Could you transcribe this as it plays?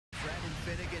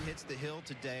Finnegan hits the hill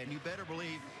today, and you better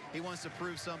believe he wants to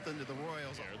prove something to the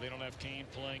Royals. They don't have Kane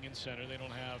playing in center. They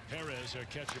don't have Perez, their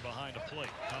catcher, behind the plate.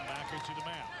 Come back to the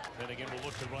mound. Finnegan will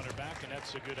look to run her back, and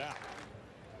that's a good out.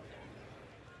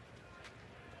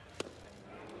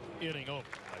 Inning over.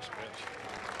 Nice pitch.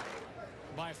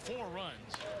 By 4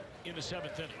 runs in the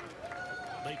 7th inning.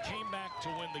 They came back to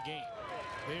win the game.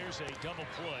 There's a double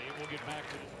play. We'll get back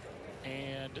to it.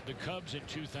 And the Cubs in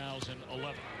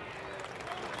 2011.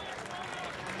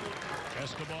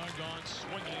 Escobar gone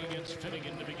swinging against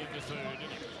Finnegan to begin the 3rd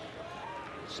inning.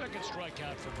 Second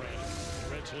strikeout for Brandon.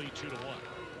 Reds lead 2-1.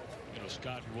 You know,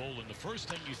 Scott Rowland, the first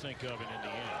thing you think of in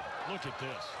Indiana. Look at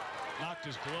this. Knocked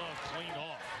his glove clean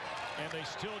off. And they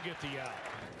still get the out.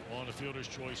 On the fielder's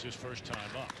choice his first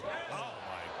time up. Oh,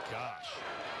 my gosh.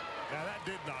 Now, that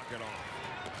did knock it off.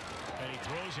 And he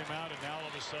throws him out, and now all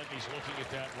of a sudden he's looking at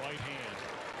that right hand.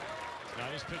 Not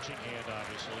his pitching hand,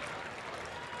 obviously.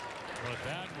 But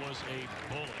that was a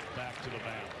bullet back to the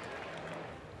mound.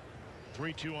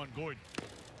 3-2 on Gordon.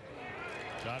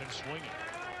 Got him swinging.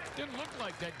 Didn't look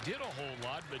like that did a whole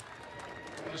lot, but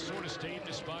just sort of stayed in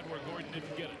the spot where Gordon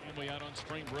didn't get it. Anyway, out on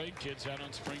spring break. Kids out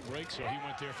on spring break, so he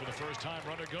went there for the first time.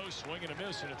 Runner goes, swing and a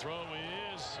miss, and the throw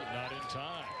is not in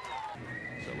time.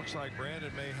 So it looks like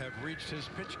Brandon may have reached his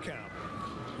pitch count.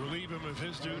 Relieve him of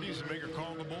his duties and make a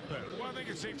call in the bullpen. Well, I think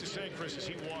it's safe to say, Chris, as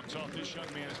he walks off, this young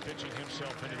man is pitching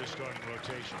himself into the starting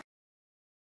rotation.